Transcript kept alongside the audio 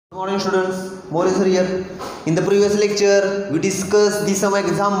Good morning students, Morris here. In the previous lecture, we discussed some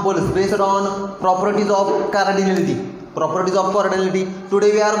examples based on properties of cardinality.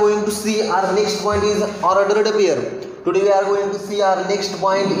 Today we are going to see our next point is ordered pair. Ordered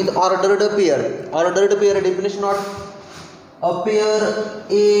pair definition of a pair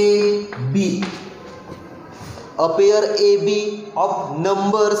AB. A pair AB of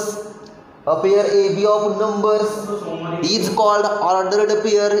numbers. A pair AB of numbers is called ordered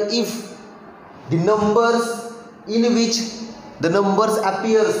pair if the numbers in which the numbers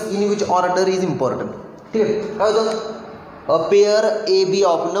appears in which order is important. Clear? A pair AB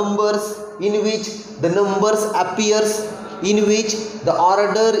of numbers in which the numbers appears in which the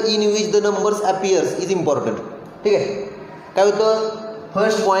order in which the numbers appears is important. Okay?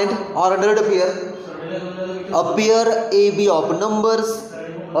 First point, ordered pair. A pair AB of numbers.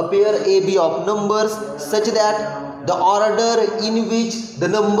 A pair AB of numbers such that the order in which the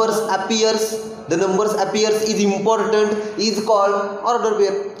numbers appears is important is called order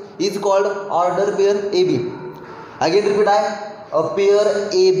pair AB. Again repeat a pair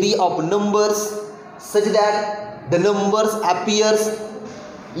AB of numbers such that the numbers appears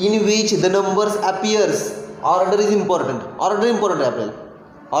in which the numbers appears order is important. Order important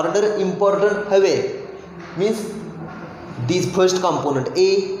have means this first component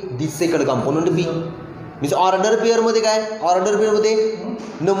A, this second component B. means order pair मध्ये काय order pair मध्ये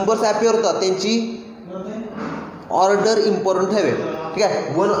numbers appear होतात त्यांची order important हवे. ठीक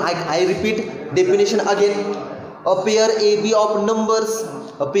आहे. One I repeat definition again. A pair AB of numbers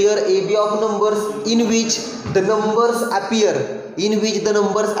in which the numbers appear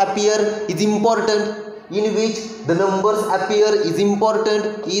is important. In which the numbers appear is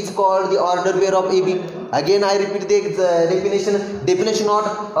important is called the order pair of AB. Again I repeat the definition of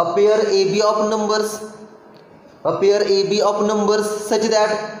a pair AB of numbers such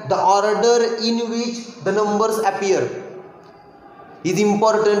that the order in which the numbers appear is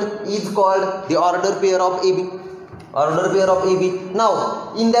important is called the order pair of AB.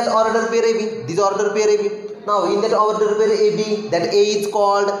 Now in that order pair AB, now in that order pair AB, that A is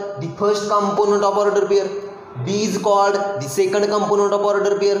called the first component of order pair, B is called the second component of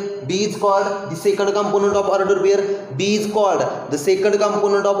order pair, B is called the second component of order pair, B is called the second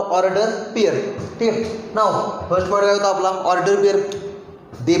component of order pair. Okay. Now first part काय होता आपला order pair.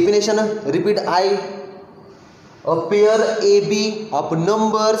 Definition repeat a pair AB of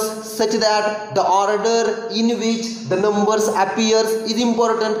numbers such that the order in which the numbers appears is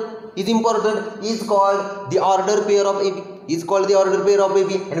important is called the order pair of AB.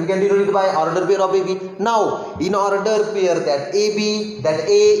 And we can denote it by order pair of AB. Now in order pair that A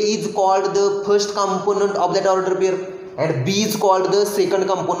is called the first component of that order pair and B is called the second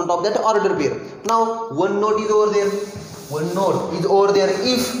component of that order pair. Now one note is over there.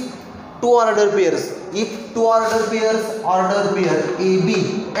 If two order pairs, order pair AB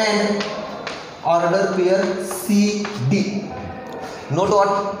and order pair CD. Note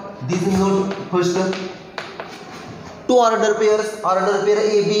what? This is note first. Two order pair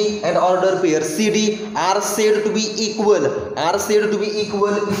AB and order pair CD are said to be equal.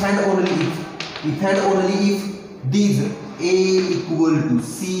 If and only if these A equal to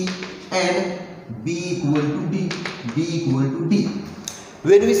C and B equal to D.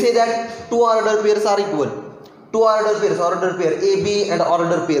 When we say that two order pairs are equal, order pair AB and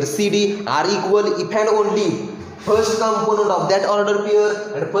order pair CD are equal if and only first component of that order pair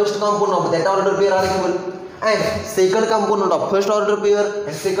and first component of that order pair are equal, and second component of first order pair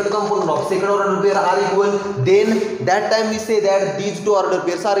and second component of second order pair are equal, then that time we say that these two order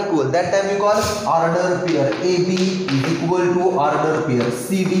pairs are equal. That time we call order pair AB is equal to order pair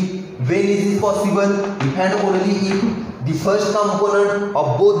CD. When is this possible? If and only if the first component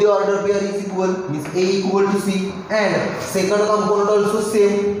of both the order pair is equal, means A equal to C, and second component also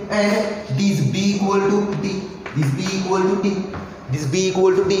same, and this B equal to D.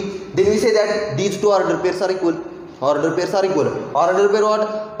 Then we say that these two order pairs are equal. Order pair what?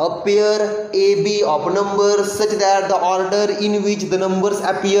 A pair AB of numbers such that the order in which the numbers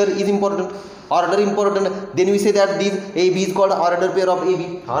appear is important. Then we say that this AB is called order pair of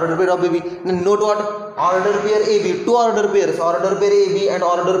AB. Note what? Order pair AB, two order pairs, order pair AB and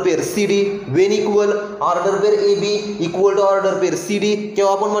order pair CD when equal, order pair AB equal to order pair CD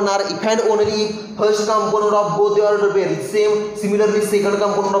केव्हा आपण म्हणणार if and only if first component of both the order pair is same, similarly second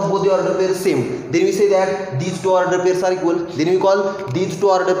component of both the order pair is same, then we say that these two order pairs are equal, then we call these two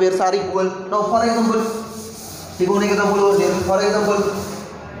order pairs are equal. Now for example, take one example over there. For example,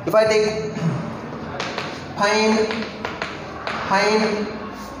 if I take find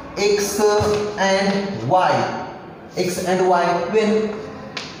x and y when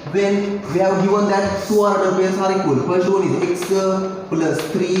when we have given that two order pairs are equal. First one is x plus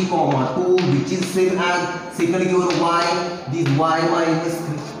 3 comma 2, which is same as second given y, this y minus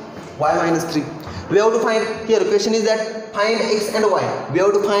 3. We have to find, here question is that find x and y. We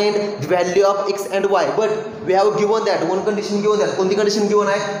have to find the value of x and y, but we have given that one condition given that. कोणती condition given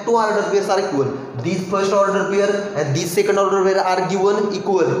आहे? Two order pairs are equal. These first order pair and these second order pair are given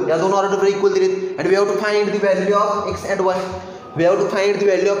equal. या दोन order pair equal दिलेत, and we have to find the value of x and y. We have to find the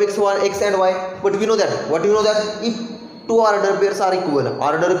value of x and y, but we know that. What we know that if two order pairs are equal,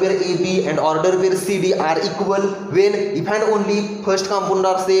 order pair AB and order pair CD are equal when if and only first component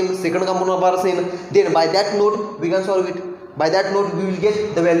are same, second component are same, then by that note we can solve it. By that note we will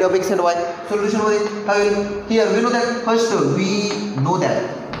get the value of x and y. Solution was it. Here we know that first what we know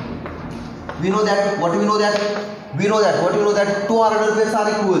that two order pairs are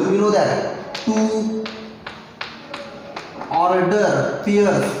equal. We know that two order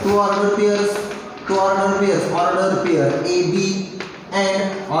pair AB and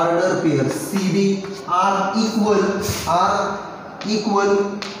order pair CD are equal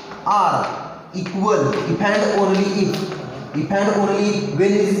if and only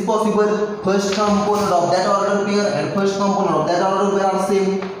when it is possible first component of that order pair and first component of that order pair are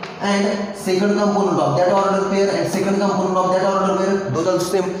same, and second component of that order pair and second component of that order pair those are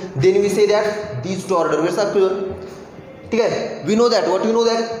same, then we say that these two order pairs are equal. ठीक है, we know that what we know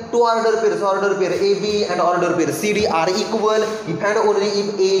that two order pair AB and order pair CD are equal if and only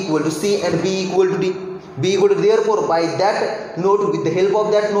if A equal to C and B equal to D. Therefore by that note, with the help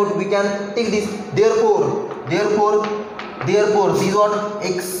of that note, we can take this. Therefore this what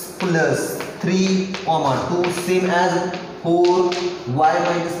x plus 3 comma 2 same as 4y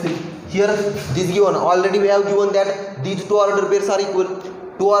minus 3. Here this given already we have given that these two order pairs are equal.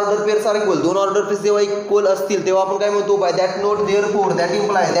 Two order pairs are equal. दोन order pairs जेव्हा equal असतील तेव्हा आपण काय म्हणतो, by that note, therefore that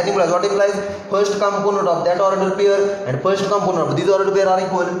implies what implies first component of that order pair and first component of this order pair are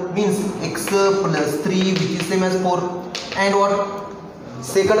equal, means x plus 3 which is same as 4, and what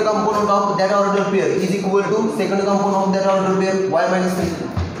second component of that order pair is equal to second component of that order pair y minus 3.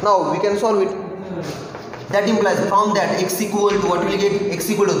 Now we can solve it. That implies from that x equal to what we will get, x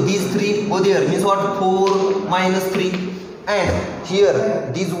equal to these 3 over there, means what 4 minus 3. And here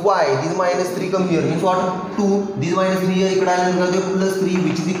this y, this minus 3 come here, means what 2, this minus 3 here इकडे आल्यानंतर plus 3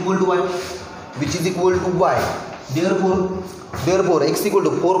 which is equal to y. Therefore x equal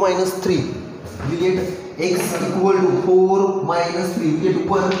to 4 minus 3, we get x equal to 4 minus 3, we get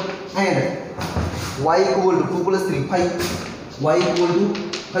 1, and y equal to 2 plus 3 5, y equal to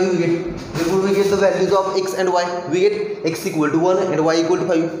 5 we get. Therefore we get the values of x and y. We get x equal to 1 and y equal to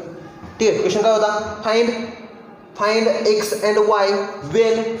 5. ठीक है, question काय होता, find x and y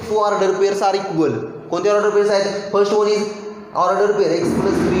when two order pairs are equal. कोणते order pairs आहेत? First one is order pair x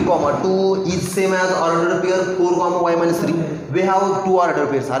plus 3 comma 2 is same as order pair 4 comma y minus 3. We have two order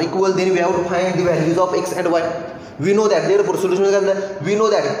pairs are equal, then we have to find the values of x and y. We know that, therefore solution is that we know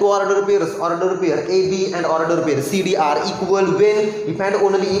that two order pair AB and order pair CD are equal when if and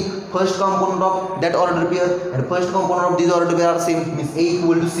only if first component of that order pair and first component of this order pair are same, means A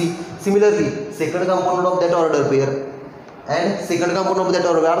equal to C. Similarly, second component of that order pair and second component of that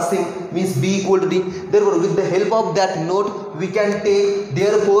order pair are same, means B equal to D. Therefore with the help of that note we can take,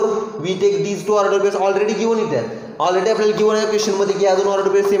 therefore we take these two order pairs already given it there. Already आपल्याला given आहे question मध्ये की अजून order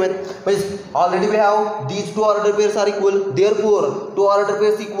pairs same आहेत, म्हणजे already we have these two order pairs are equal. Therefore two order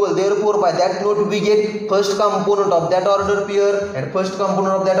pairs equal, therefore by that note we get first component of that order pair and first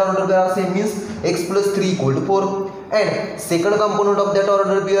component of that order pair are same, means x plus 3 equal to 4, and second component of that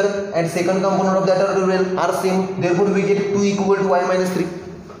order pair and second component of that order pair are same, therefore we get 2 equal to y minus 3.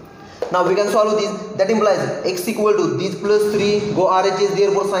 Now we can solve this. That implies x equal to this plus 3 go RHS,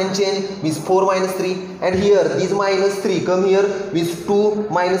 therefore sign change means 4 minus 3, and here this minus 3 come here means 2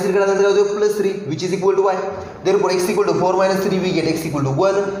 minus 3 plus 3 which is equal to y. Therefore x equal to 4 minus 3 we get x equal to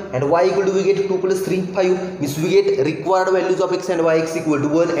 1, and y equal to we get 2 plus 3 5, means we get required values of x and y, x equal to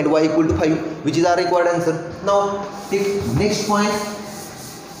 1 and y equal to 5, which is our required answer. Now take next point,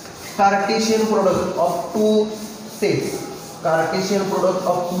 Cartesian product of two sets. Cartesian product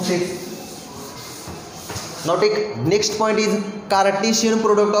of two sets. Now take next point is Cartesian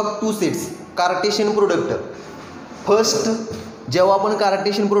product of two sets. Cartesian product. First जेव्हा आपण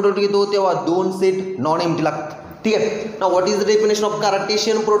Cartesian product घेतो तेव्हा दोन set non empty लागतात, ठीक आहे. Now what is the definition of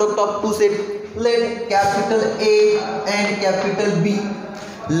Cartesian product of two sets? Let capital A and capital B,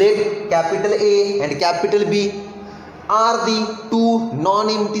 let capital A and capital B are the two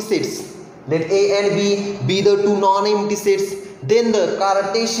non-empty sets. Let A and B be the two non-empty sets then the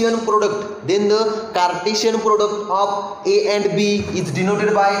Cartesian product of A and B is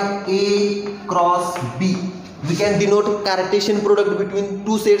denoted by A cross B. We can denote Cartesian product between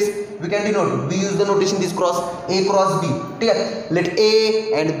two sets. We use the notation this cross A cross B. Okay? Let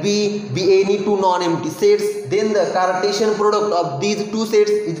A and B be any two non-empty sets. Then the Cartesian product of these two sets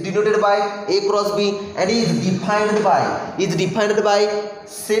is denoted by A cross B and is defined by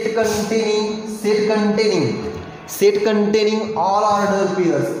set containing all order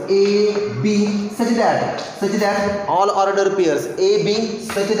pairs A B such that all order pairs A B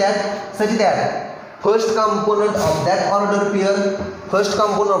such that first component of that order pair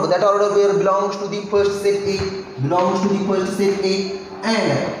belongs to the first set A,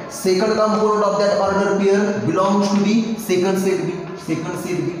 and second component of that order pair belongs to the second set B.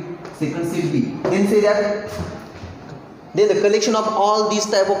 Then say that then the collection of all these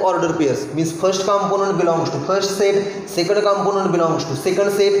type of order pairs means first component belongs to first set, second component belongs to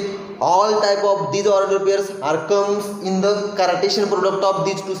second set. All type of these order pairs are comes in the Cartesian product of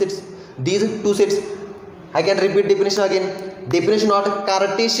these two sets. I can repeat definition again. Definition of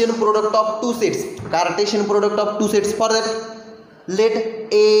Cartesian product of two sets. For that, let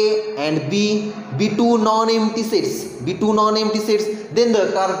A and B be two non-empty sets. Then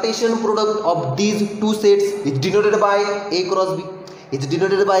the Cartesian product of these two sets is denoted by A cross B. And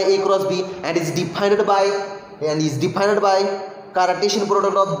is defined by Cartesian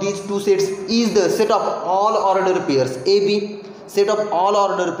product of these two sets is the set of all order pairs AB such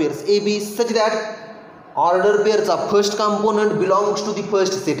that order pairs of first component belongs to the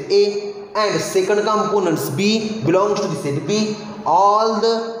first set A and second components B belongs to the set B. All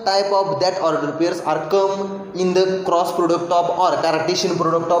the type of that order pairs are come in the cross product of or Cartesian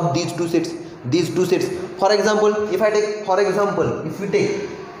product of these two sets. For example, if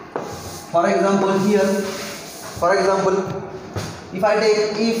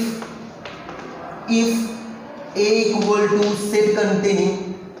A equal to set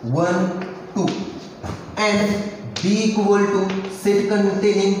containing 1 2 and B equal to set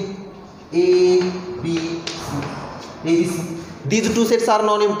containing A B C. These two sets are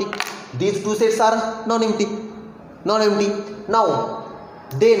non-empty. Now,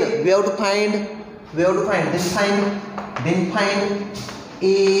 then we have to find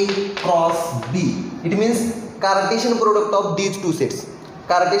A cross B. It means Cartesian product of these two sets.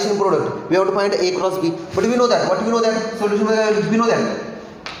 We have to find A cross B. But we know that. What we know that? Solution. We know that.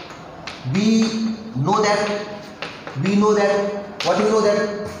 What we know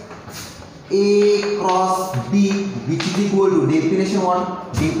that? A cross B, which is equal to definition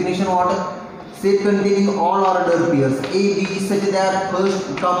what? Set containing all order pairs A B such that first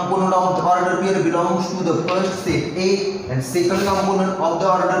component of the order pair belongs to the first set A and second component of the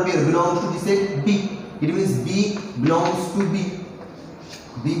order pair belongs to the set B. It means B belongs to B.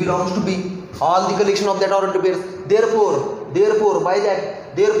 All the collection of that order pairs. Therefore, we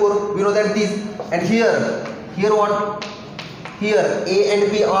know that this and here what? Here A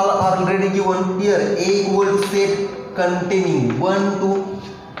and B all are already given. Here A equal to set containing 1 2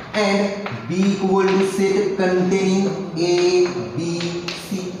 and B equal to set containing A B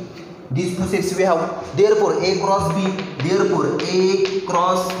C. These two sets we have. Therefore A cross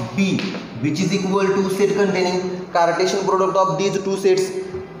B, which is equal to set containing Cartesian product of these two sets.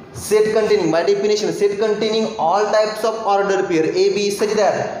 Set containing, by definition, set containing all types of order pair A B such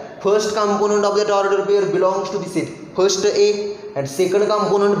that first component of that order pair belongs to the set first A and second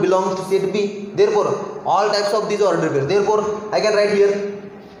component belongs to set B. Therefore, all types of these order pairs. Therefore, I can write here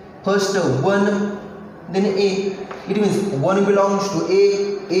first 1, then A. It means 1 belongs to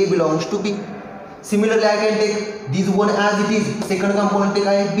A belongs to B. Similarly, I can take this 1 as it is. Second component take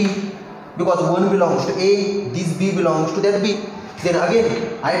I B because 1 belongs to A. This B belongs to that B. Then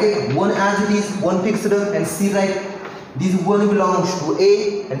again, I take 1 as it is, 1 fixed and C right. This 1 belongs to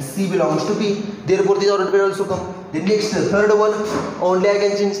A and C belongs to B. Therefore, this order pair also come. The next third one, only I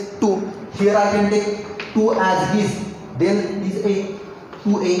can change 2. Here I can take 2 as is. Then this A,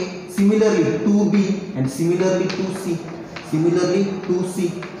 2A. Similarly, 2B and similarly 2C.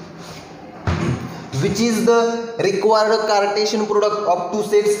 Which is the required Cartesian product of two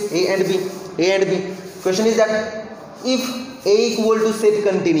sets A and B. Question is that if A equal to set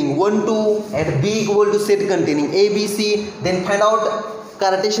containing 1 2 and B equal to set containing A B C, then find out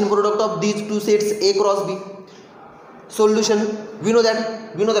Cartesian product of these two sets A cross B. Solution. We know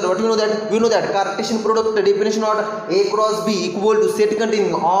that Cartesian product definition of A cross B equal to set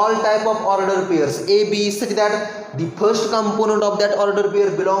containing all type of order pairs A B such that the first component of that order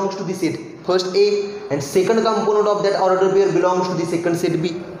pair belongs to the set first A and second component of that order pair belongs to the second set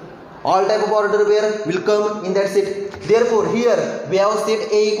B. All type of order pair will come in that set. Therefore, here we have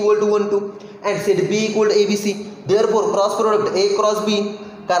set A equal to 1 2 and set B equal to ABC. Therefore, cross product A cross B,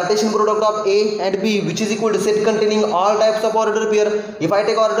 Cartesian product of A and B, which is equal to set containing all types of order pair. If I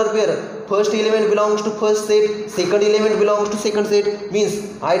take order pair, first element belongs to first set, second element belongs to second set, means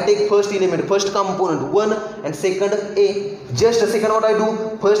I take first element, first component 1 and second A. Just a second, what I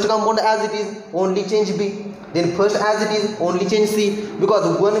do, first component as it is, only change B. Then first as it is, only change C, because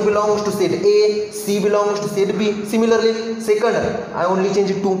 1 belongs to set A, C belongs to set B. Similarly, second I only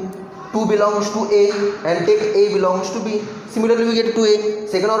change 2. 2 belongs to A and take A belongs to B. Similarly, we get 2A.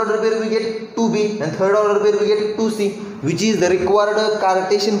 Second order pair we get 2B and third order pair we get 2C, which is the required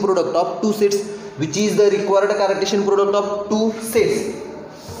Cartesian product of two sets. Which is the required Cartesian product of two sets.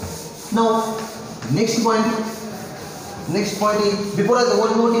 Now, next point is, before that,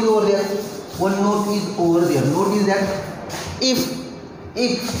 one note is over there. One note is over there. Note is that if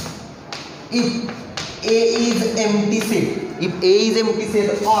A is empty set, if A is empty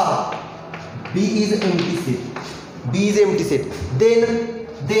set or B is empty set,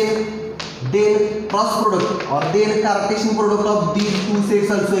 then cross product or then Cartesian product of these two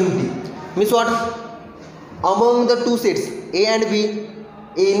sets also empty. Means what? Among the two sets A and B,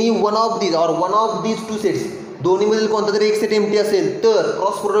 any one of these or one of these two sets, दोन्ही मधील कोणता तरी एक set empty असेल तर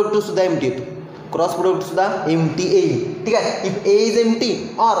cross product सुद्धा empty येतो. Cross product सुद्धा एम्प्टी येईल. ठीक आहे. If A is empty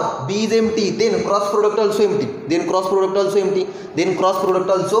or B is empty, then cross product also empty. Then cross product also empty. Then cross product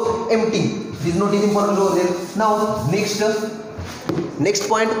also empty. This note is important over there. Now next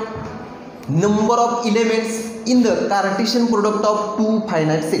point, number of elements in the Cartesian product of two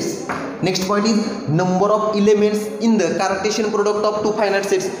finite sets. Next point is number of elements in the Cartesian product of two finite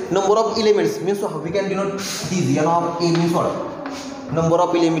sets. Number of elements means we can denote this n of A means what? Number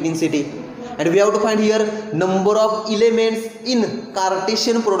of elements in set A. And we have to find here number of elements in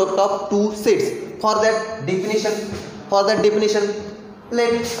Cartesian product of two sets. For that definition,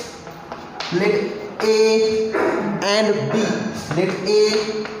 let A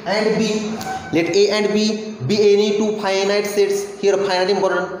and B be any two finite sets. Here finite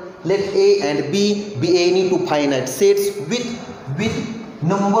important. Let A and B be any two finite sets with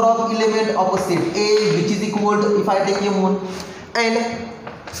number of element of a set A, which is equal to, if I take M1, and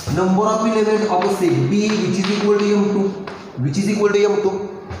number of element of a set B, which is equal to M2.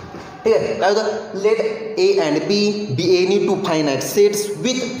 Okay, let A and B be any two finite sets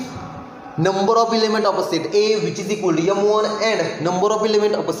with number of element of a set A, which is equal to M1, and number of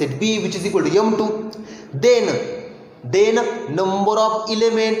element of a set B, which is equal to M2. Then number of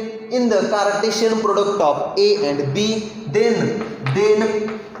element in the Cartesian product of A and B, then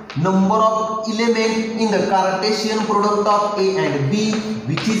number of element in the Cartesian product of A and B,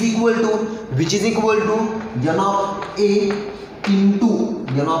 which is equal to n of A into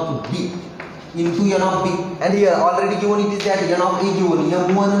n of B. N of B, and here already given it is that n of A given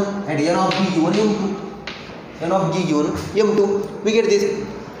M1 and n of B given M2, n of G given M2. We get this.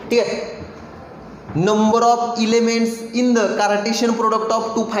 Okay. Number of elements in the Cartesian product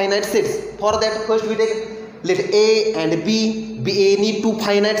of two finite sets. For that, first we take, let A and B be any two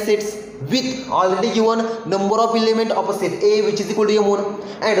finite sets with already given number of element of a set A, which is equal to M1,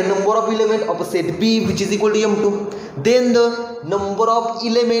 and number of element of a set B, which is equal to M2. Then the number of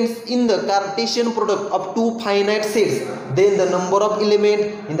elements in the Cartesian product of two finite sets, then the number of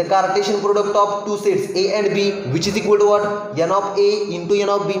element in the Cartesian product of two sets A and B, which is equal to what? N of A into N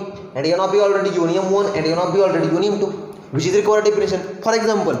of B, and N of B already given M1 and N of B already given M2, which is required definition. For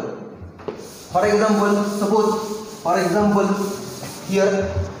example,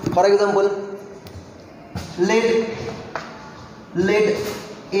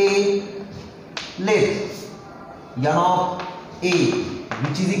 let n of A,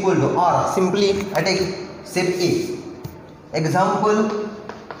 which is equal to, or simply I take set A. Example,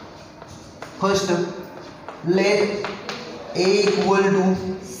 first let A equal to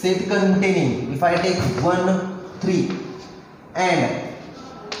set containing, if I take 1 3, and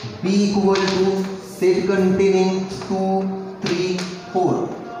B equal to set containing 2 3 4,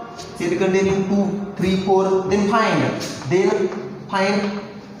 set containing 2 3 4, then find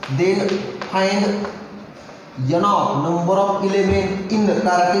n of number of element in the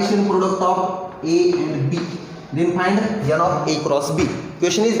Cartesian product of A and B. Then find n of A cross B.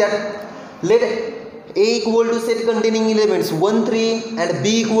 Question is that let A equal to set containing elements 1 3 and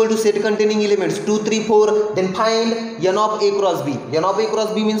B equal to set containing elements 2 3 4. Then find n of A cross B. N of A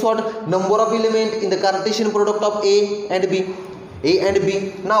cross B means what? Number of element in the Cartesian product of A and B.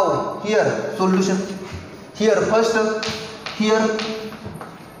 Now here solution. Here first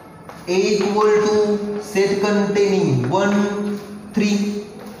A equal to set containing 1 3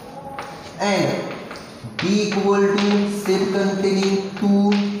 and B equal to set containing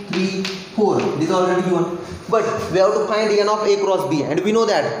 2, 3, 4. This is already given. But we have to find n of A cross B, and we know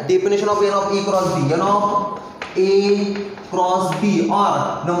that definition of n of A cross B, n of A cross B,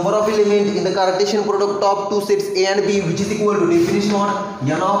 or number of elements in the Cartesian product of two sets A and B, which is equal to definition of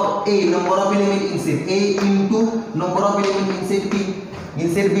n of A, number of elements in set A into number of elements in set B.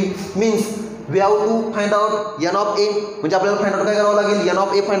 In set B means we have to find out n of A, म्हणजे आपल्याला find out काय करावं लागेल, n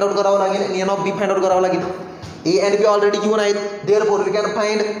of A find out करावं लागेल आणि n of B find out करावं लागेल. A and B already given आहेत, therefore we can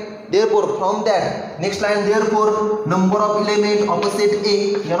find, therefore from that next line, therefore number of element of a set A,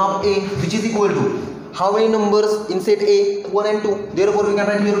 n of A, which is equal to how many numbers in set A, 1 and 2, therefore we can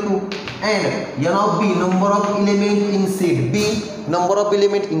write here 2, and n of B, number of element in set B, number of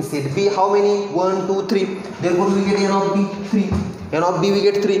element in set B, how many, 1, 2, 3, therefore we get n of B 3, n of B we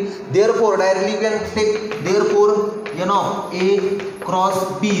get 3, therefore directly we can take, therefore n of A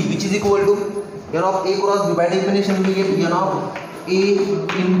cross B, which is equal to n of A cross B, by definition we get n of A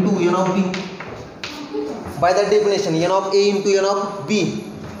into n of B, by that definition n of A into n of B,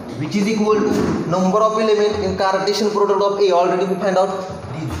 which is equal to number of element in Cartesian product of A, already we find out,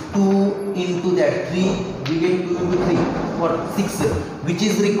 2 into that 3, we get 2 into 3, what, 6, which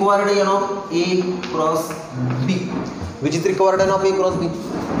is required n of A cross B, which is required n of A cross B.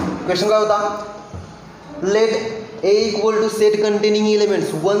 Question काय होता, let A equal to set containing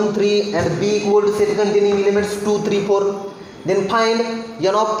elements 1, 3 and B equal to set containing elements 2, 3, 4, then find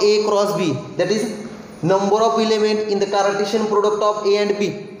n of A cross B, that is number of element in the Cartesian product of A and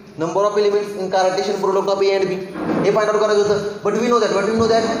B, number of elements in Cartesian product of A and B, hey find out करायचं होतं. But we know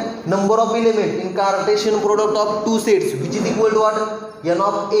that number of element in Cartesian product of two sets, which is equal to what, n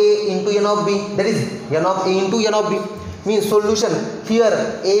of A into n of B, that is n of A into n of B, means solution here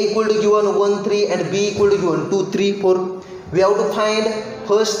A equal to given 1, 3 and B equal to given 2, 3, 4. We have to find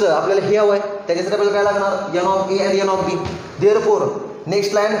first आपल्याला हे हवं आहे, त्याच्यासाठी आपल्याला काय लागणार, n of A and n of B. Therefore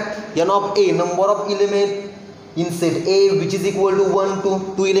next line, n of A, number of element in set A, which is equal to 1,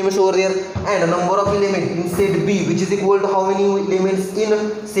 2 elements over there, and number of element in set B, which is equal to how many elements in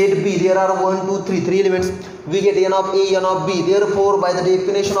set B, there are 1, 2, 3 elements, we get n of A, n of B. Therefore by the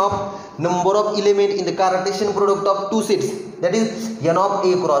definition of number of element in the Cartesian product of two sets, that is n of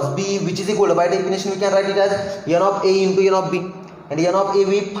A cross B, which is equal to, by definition we can write it as n of A into n of B, and n of A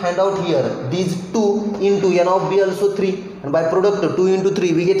we find out here, these 2 into n of B also 3, and by product 2 into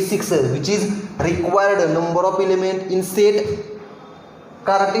 3 we get 6, which is required number of element in set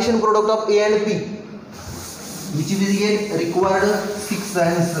Cartesian product of A and B, which we get required 6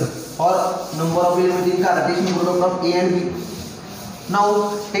 answer, or number of element in Cartesian product of A and B. Now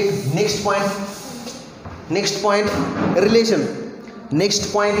take next point, relation.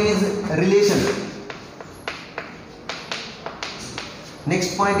 Next point is relation.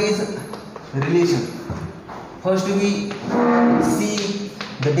 Next point is relation. First we see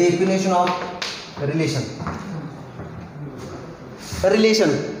the definition of relation.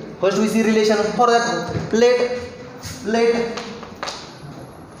 First we see relation. For that, let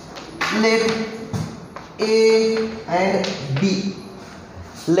A and B,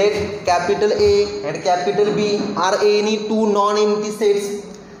 let capital A and capital B are any two non-empty sets.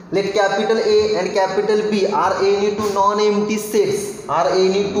 Let capital A and capital B are any two non-empty sets.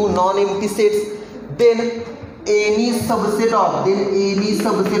 Then any subset of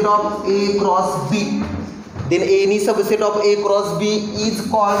A cross B. Then any subset of A cross B is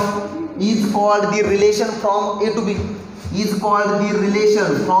called the relation from A to B. Is called the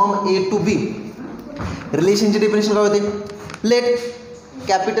relation from A to B. Relation definition काय होते? Let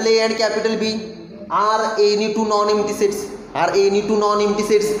capital A and capital B are any two non-empty sets.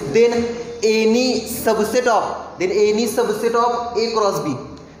 Then any subset of A cross B.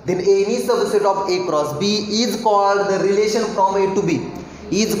 Then any subset of A cross B is called the relation from A to B.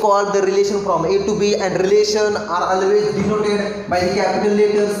 And relation are always denoted by the capital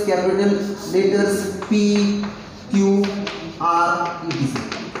letters P, Q, R,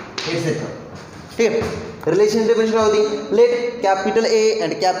 etc. Okay. Relation definition of the, let capital A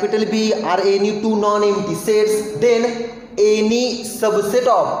and capital B are any two non-empty sets. Then any subset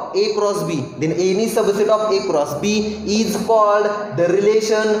of A cross B. Is called the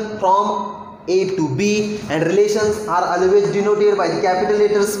relation from A to B, and relations are always denoted by the capital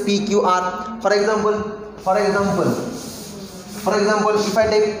letters P, Q, R. For example, if I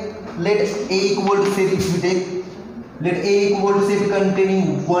take, let A equal to set, if we take, let A equal to set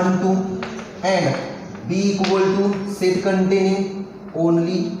containing 1, 2, and B equal to set containing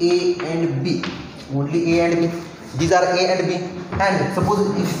only A and B. These are A and B. And suppose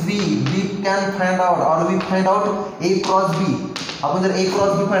if we can find out, or we find out A cross B, आपण जर A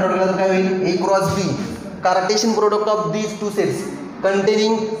cross B find out केला तर काय होईल? A cross B Cartesian product of these two sets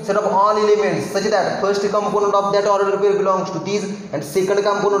containing set of all elements such that first component of that ordered pair belongs to these and second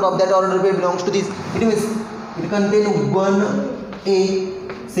component of that ordered pair belongs to these. It means it contain 1A,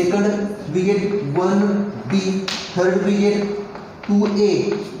 second we get 1B, third we get 2A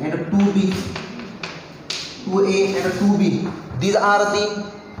and 2B, 2A and 2B. These are the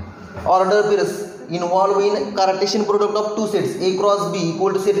ordered pairs involved in Cartesian product of two sets A cross B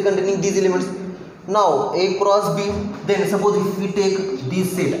equal to set containing these elements. Now A cross B, then suppose if we take this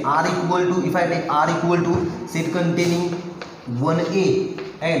set R equal to, if I take R equal to set containing 1A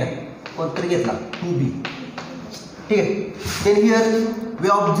and 2B. Okay. Then here we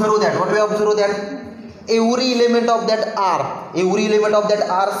observe that, what we observe that every element of that R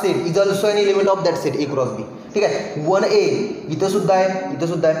set is also an element of that set A cross B. ठीक आहे. 1A इथं सुद्धा आहे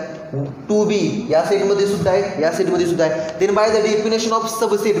 2B या set मध्ये सुद्धा आहे then by the definition of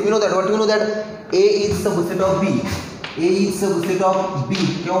subset we know that A is subset of B.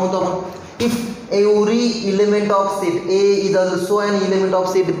 किंवा म्हणतो आपण if every element of set A is also an element of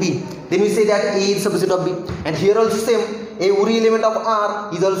set B, then we say that A is subset of B. And here also same, every element of R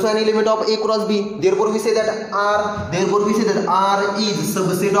is also an element of A cross B. Therefore we say that R is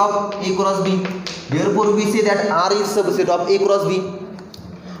subset of A cross B. Therefore we say that R is subset of A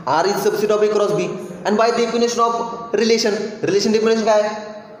cross B. And by definition of relation definition क्या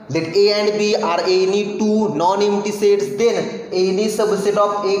है? Let A and B are any two non-empty sets, then any subset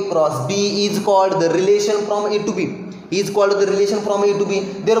of A cross B is called the relation from A to B.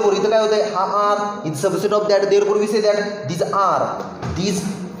 Therefore इथं काय होतं आहे? हा R is subset of that. Therefore we say that these R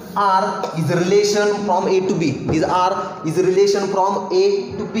is relation from A to B. These R is relation from A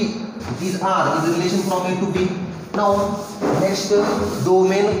to B. Now next,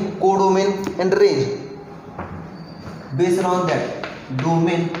 domain, codomain and range. Based on that,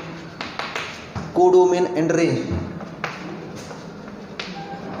 domain, codomain and range.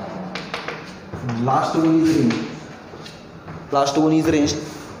 Last one is range.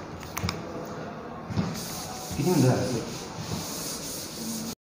 किती मिनिटं झाले?